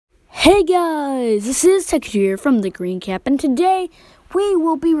Hey guys, this is Texture here from the Green Cap, and today we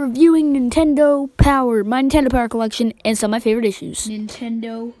will be reviewing Nintendo Power, my Nintendo Power collection, and some of my favorite issues.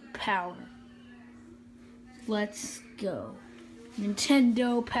 Nintendo Power. Let's go.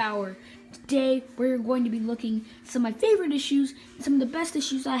 Nintendo Power. Today we're going to be looking at some of my favorite issues, and some of the best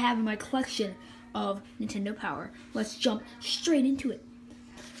issues I have in my collection of Nintendo Power. Let's jump straight into it.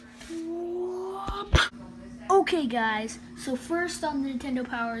 Okay guys, so first on the Nintendo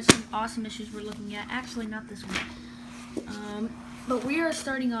Power, some awesome issues we're looking at. Actually, not this one. But we are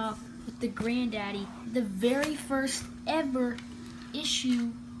starting off with the Granddaddy, the very first ever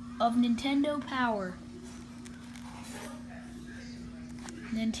issue of Nintendo Power.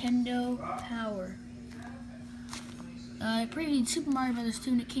 Nintendo Power. It previewed Super Mario Bros.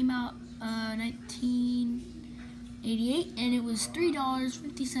 2, and it came out 1988, and it was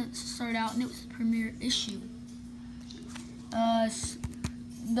 $3.50 to start out, and it was the premiere issue.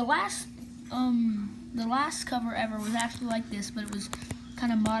 The last cover ever was actually like this, but it was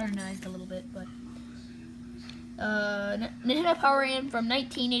kind of modernized a little bit. But Nintendo Power ran from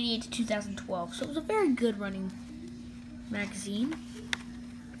 1988 to 2012, so it was a very good running magazine.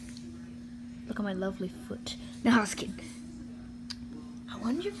 Look at my lovely foot. No, I was kidding. I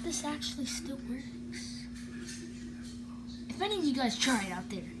wonder if this actually still works. If any of you guys try it out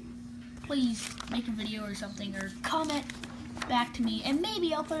there, please make a video or something, or comment back to me, and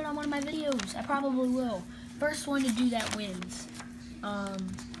maybe I'll put it on one of my videos. I probably will. First one to do that wins.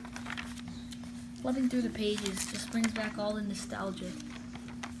 Flipping through the pages just brings back all the nostalgia.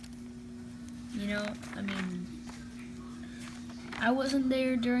 You know, I mean, I wasn't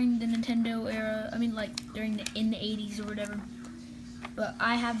there during the Nintendo era. I mean, like in the 80s or whatever. But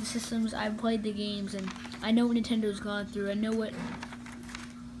I have the systems. I've played the games, and I know what Nintendo's gone through. I know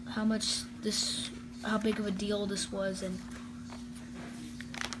how big of a deal this was, and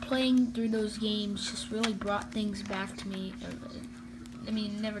playing through those games just really brought things back to me. I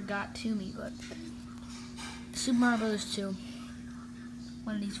mean, it never got to me, but Super Mario Bros. 2,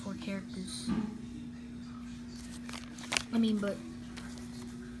 one of these 4 characters. I mean, but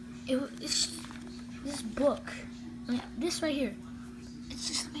it's this book, I mean, this right here, it's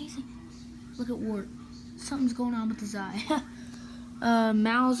just amazing. Look at Wart. Something's going on with his eye.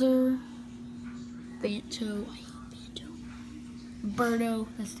 Mauser, Banto, I hate Banto. Birdo,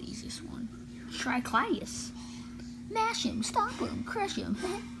 that's the easiest one. Tricladius. Mash him, stop him, crush him.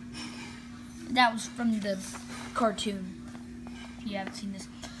 That was from the cartoon. If you haven't seen this.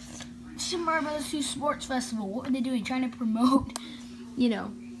 Super Mario Bros. 2 Sports Festival. What were they doing? Trying to promote, you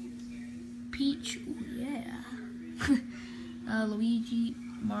know, Peach. Ooh, yeah. Luigi,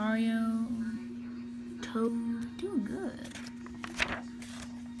 Mario, Toad. Doing good.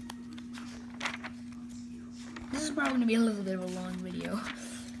 This is probably going to be a little bit of a long video,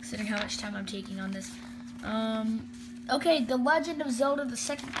 considering how much time I'm taking on this. Okay, The Legend of Zelda, The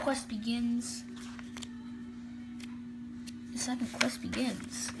Second Quest Begins. The Second Quest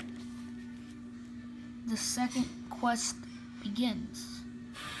Begins. The Second Quest Begins.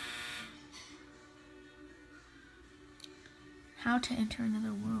 How to Enter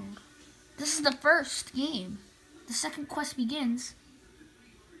Another World. This is the first game. The Second Quest Begins.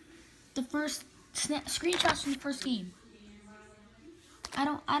 The first screenshots from the first game. I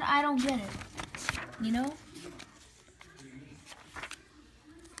don't get it. You know?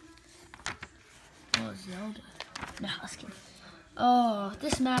 Oh, Zelda. No, let's kidding. Oh,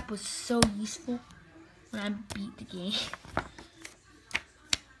 this map was so useful when I beat the game.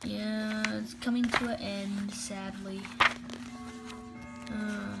 Yeah, it's coming to an end, sadly.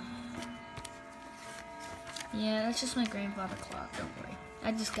 Yeah, that's just my grandfather clock, don't worry.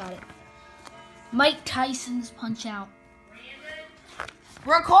 I just got it. Mike Tyson's Punch-Out.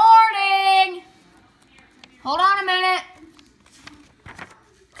 Recording! Hold on a minute.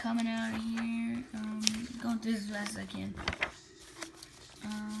 Coming out of here. Going through this as fast as I can.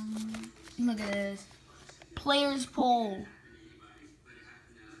 Look at this. Players poll.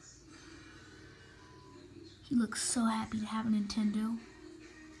 He looks so happy to have a Nintendo.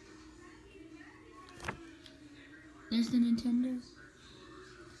 There's the Nintendo.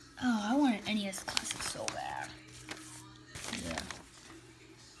 Oh, I want an NES Classic so bad. Yeah.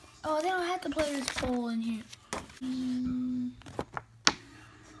 Oh, they don't have the players poll in here.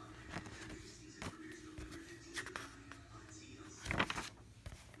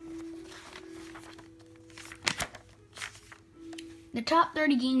 The top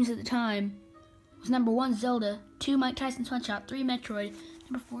 30 games at the time was number 1, Zelda, 2, Mike Tyson's Punch-Out, 3, Metroid,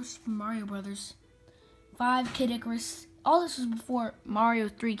 number 4, Super Mario Brothers, 5, Kid Icarus. All this was before Mario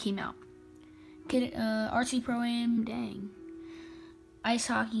 3 came out. RC Pro-Am, dang. Ice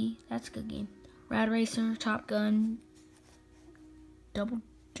Hockey, that's a good game. Rad Racer, Top Gun, Double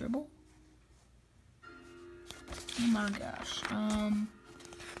Dribble. Oh my gosh.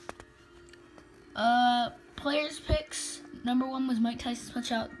 Players picks. Number 1 was Mike Tyson's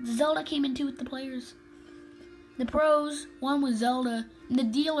Punch Out. Zelda came in 2 with the players. The pros, 1 was Zelda. And the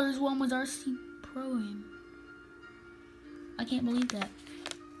dealers, 1 was RC Pro Am. I can't believe that.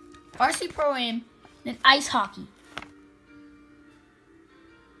 RC Pro Am, then Ice Hockey.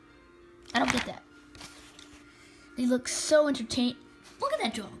 I don't get that. They look so entertaining. Look at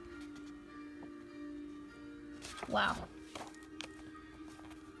that dog. Wow.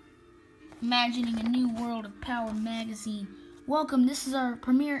 Imagining a new world of Power Magazine. Welcome, this is our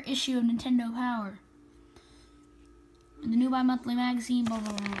premiere issue of Nintendo Power. The new bi-monthly magazine, blah,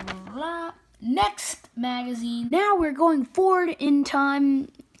 blah, blah, blah, blah. Next magazine. Now we're going forward in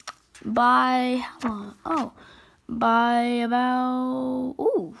time by, by about,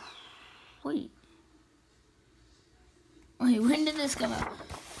 wait, when did this come out?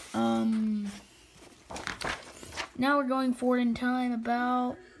 Now we're going forward in time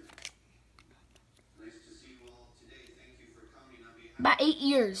about 8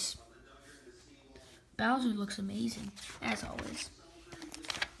 years. Bowser looks amazing, as always.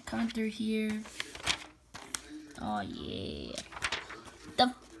 Coming through here. Oh yeah.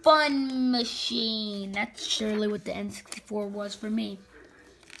 The Fun Machine. That's surely what the N64 was for me.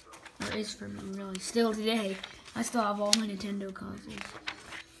 Or is for me, really. Still today, I still have all my Nintendo consoles.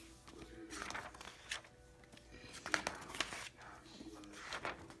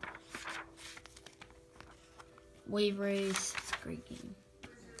 Wave Race, it's a great game.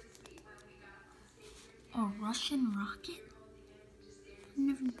 A Russian rocket? I've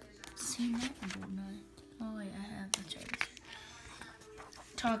never seen that before. Oh wait, I have. That's right.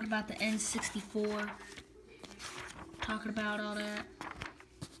 Talking about the N64. Talking about all that.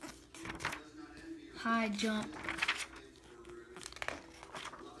 High jump.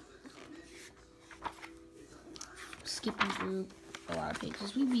 Skipping through a lot of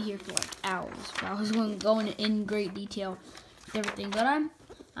pages. We'd be here for like hours. I was going in great detail with everything, but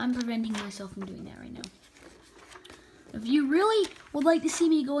I'm preventing myself from doing that right now. If you really would like to see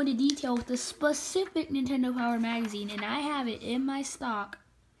me go into detail with a specific Nintendo Power magazine, and I have it in my stock,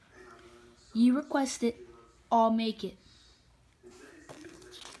 you request it, I'll make it.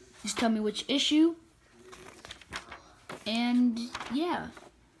 Just tell me which issue, and yeah,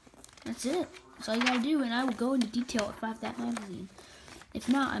 that's it. That's all you gotta do, and I will go into detail if I have that magazine. If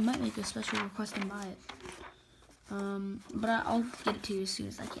not, I might make a special request and buy it. But I'll get it to you as soon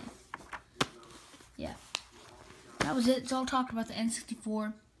as I can. Yeah. That was it. It's all talked about the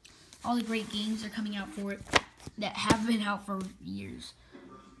N64. All the great games are coming out for it that have been out for years.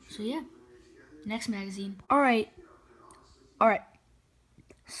 So yeah, next magazine. Alright.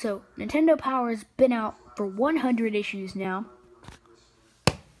 So Nintendo Power's been out for 100 issues now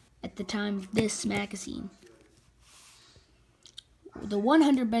at the time of this magazine. The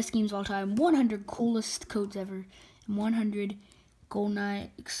 100 best games of all time, 100 coolest codes ever, and 100 GoldenEye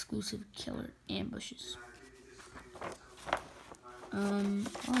exclusive killer ambushes.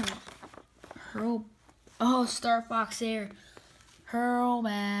 Star Fox Air. Hurl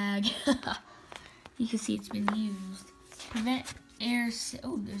bag. You can see it's been used. Prevent air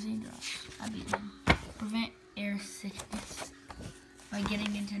there's airdrops. I beat them. Prevent air sickness by getting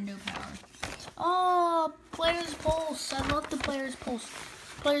Nintendo Power. Oh, Player's Pulse. I love the Player's Pulse.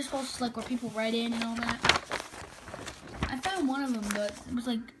 Player's Pulse is like where people write in and all that. I found one of them, but it was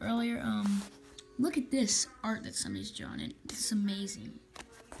like earlier. Look at this art that somebody's drawn. It's amazing.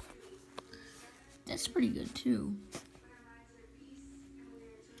 That's pretty good too.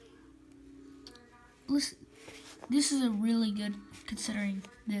 Listen, this is a really good considering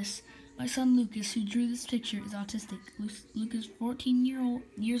this. My son Lucas, who drew this picture, is autistic. Lucas, 14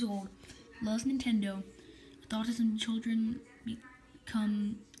 years old, loves Nintendo. With autism, children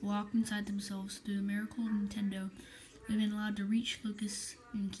become locked inside themselves. Through the miracle of Nintendo, we've been allowed to reach Lucas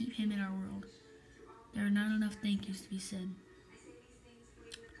and keep him in our world. There are not enough thank yous to be said.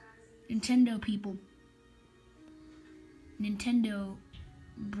 Nintendo people. Nintendo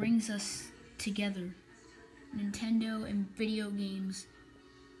brings us together. Nintendo and video games.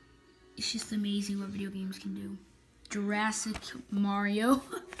 It's just amazing what video games can do. Jurassic Mario.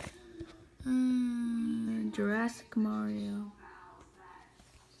 Jurassic Mario.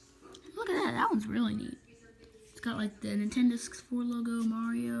 Look at that. That one's really neat. It's got like the Nintendo 64 logo,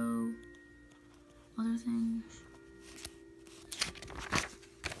 Mario, other things.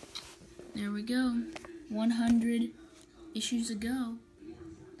 There we go. 100 issues ago.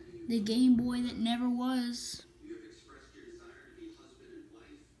 The Game Boy that never was.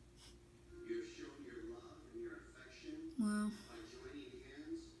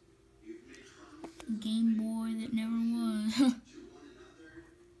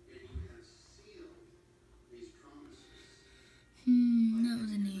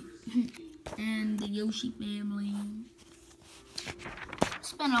 and the Yoshi family.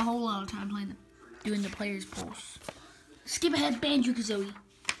 Spent a whole lot of time doing the players' pulse. Skip ahead, Banjo-Kazooie.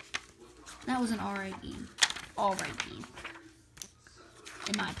 That was an alright game. Alright game.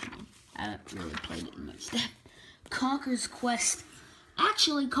 In my opinion. I haven't really played it in much depth. Conker's Quest.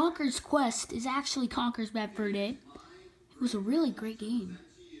 Actually, Conker's Quest is actually Conker's Bad Fur Day. It was a really great game.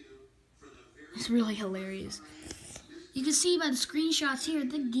 It's really hilarious. You can see by the screenshots here,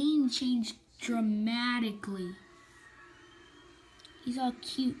 the game changed dramatically. He's all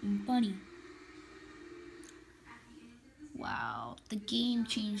cute and funny. Wow, the game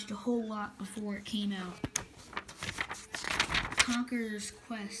changed a whole lot before it came out. Conker's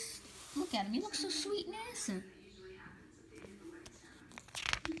Quest. Look at him, he looks so sweet and innocent.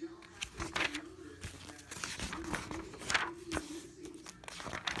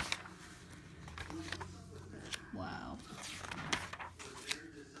 Wow.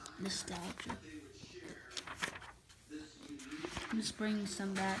 Nostalgia. Let's bring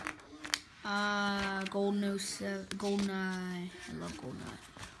some back. GoldenEye. I love GoldenEye.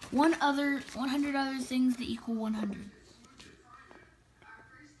 100 other things that equal 100.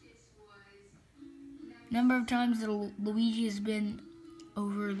 Number of times that Luigi has been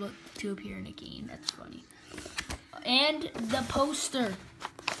overlooked to appear in a game. That's funny. And the poster.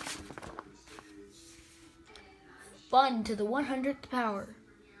 Fun to the 100th power.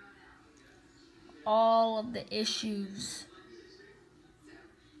 All of the issues.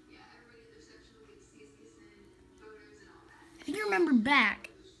 If you remember back,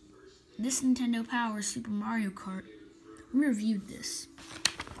 this Nintendo Power Super Mario Kart, we reviewed this.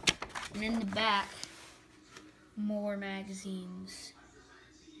 And in the back, more magazines.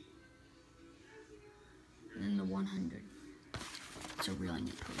 And then the 100. It's a really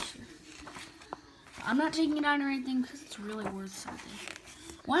neat poster. I'm not taking it out or anything because it's really worth something.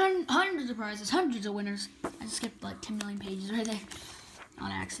 Hundreds of prizes, hundreds of winners. I just skipped like 10 million pages right there.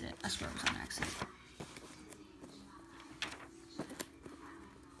 On accident. I swear it was on accident.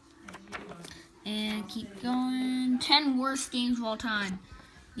 And keep going. 10 worst games of all time.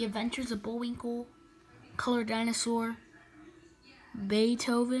 The Adventures of Bullwinkle. Color Dinosaur.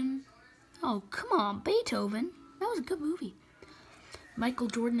 Beethoven. Oh, come on, Beethoven. That was a good movie. Michael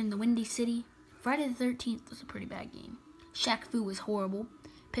Jordan in the Windy City. Friday the 13th was a pretty bad game. Shaq Fu was horrible.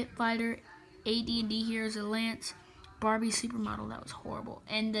 Pit Fighter. AD&D Heroes of Lance. Barbie Supermodel. That was horrible.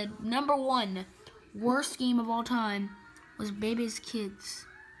 And the number one worst game of all time was Baby's Kids.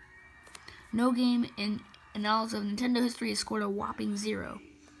 No game in annals of Nintendo history has scored a whopping 0.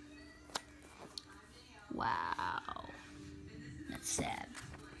 Wow. That's sad.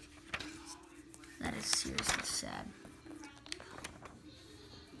 That is seriously sad.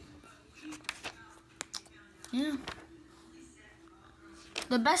 Yeah.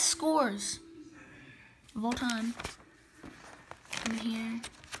 The best scores of all time. In here.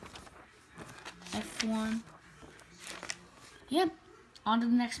 F1. Yep. On to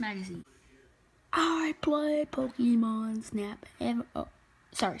the next magazine. I play Pokemon Snap.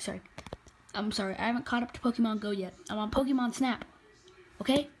 Sorry. I'm sorry. I haven't caught up to Pokemon Go yet. I'm on Pokemon Snap.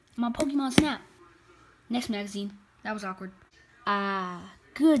 Okay? I'm on Pokemon Snap. Next magazine. That was awkward.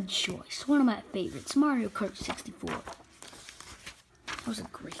 Good choice. One of my favorites. Mario Kart 64. That was a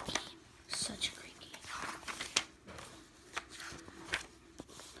great game. Such a great game.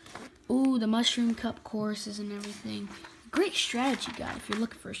 Ooh, the Mushroom Cup courses and everything. Great strategy guide. If you're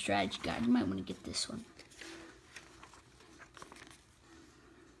looking for a strategy guide, you might want to get this one.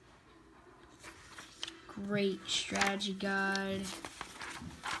 Great strategy guide.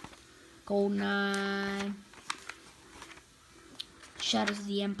 GoldenEye. Shadows of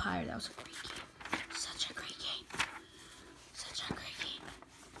the Empire. That was a great game. Such a great game. Such a great game.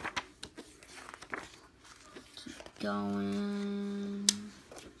 Keep going.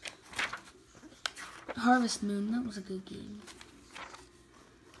 Harvest Moon. That was a good game.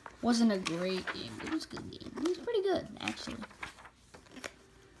 Wasn't a great game, but it was a good game. It was pretty good, actually.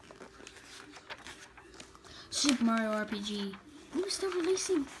 Super Mario RPG. We were still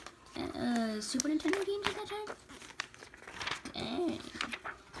releasing Super Nintendo games at that time? Dang.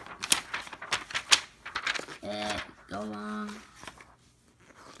 Go along.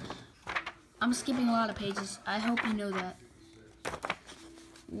 I'm skipping a lot of pages. I hope you know that.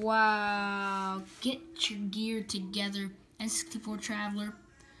 Wow. Get your gear together. N64 Traveler.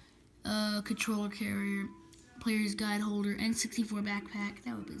 Controller carrier. Player's guide holder. N64 backpack.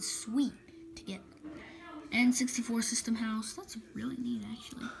 That would be sweet to get. N64 system house. That's really neat,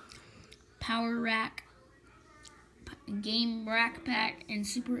 actually. Power rack. Game rack pack. And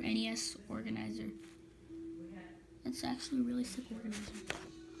Super NES organizer. That's actually a really sick organizer.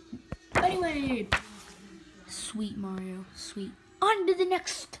 Anyway, sweet Mario, sweet. On to the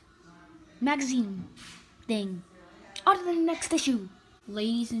next magazine thing. On to the next issue.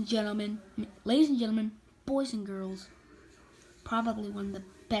 Ladies and gentlemen, boys and girls, probably one of the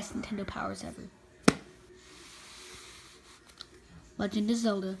best Nintendo powers ever. Legend of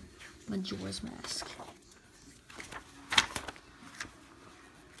Zelda, Majora's Mask.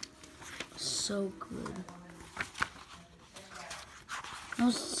 So good. That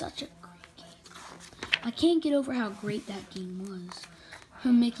was such a great game. I can't get over how great that game was.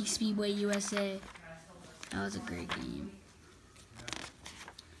 Mickey Speedway USA. That was a great game.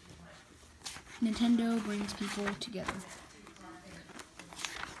 Nintendo brings people together.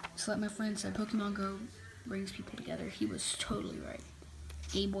 Just like my friend said, Pokemon Go brings people together. He was totally right.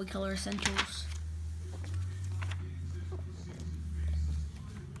 Game Boy Color Essentials.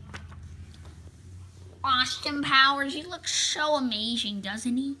 Austin Powers, he looks so amazing,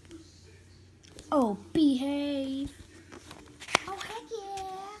 doesn't he? Oh, behave. Oh, heck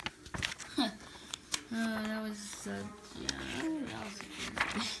yeah. That was, yeah, that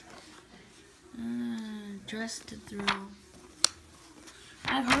was Dressed to Thrill.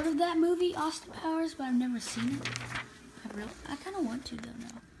 I've heard of that movie, Austin Powers, but I've never seen it. I kind of want to, though,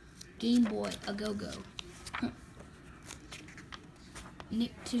 now. Game Boy, a go-go.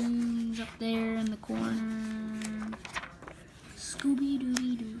 Nicktoons up there in the corner.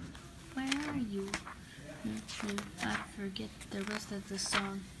 Scooby-Dooby-Doo, where are you? I forget the rest of the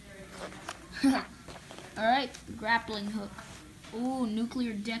song. Alright, grappling hook. Ooh,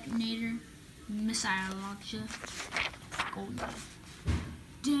 nuclear detonator. Missile launcher. Golden.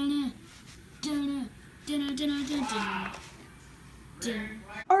 Dun, dun, dun, dun, dun, dun, dun.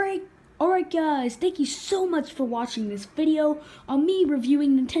 Alright guys, thank you so much for watching this video on me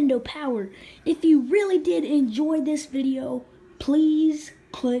reviewing Nintendo Power. If you really did enjoy this video, please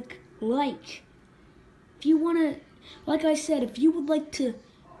click like. If you want to, like I said, if you would like to,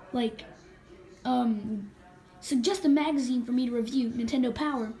 suggest a magazine for me to review Nintendo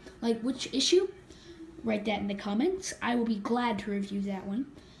Power, like which issue, write that in the comments. I will be glad to review that one.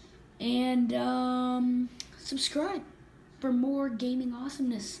 And subscribe for more gaming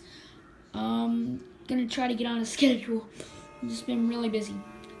awesomeness. Gonna try to get on a schedule. I've just been really busy.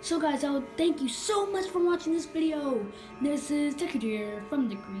 So guys, I would thank you so much for watching this video. This is Decker Deer from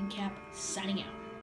the Green Cap signing out.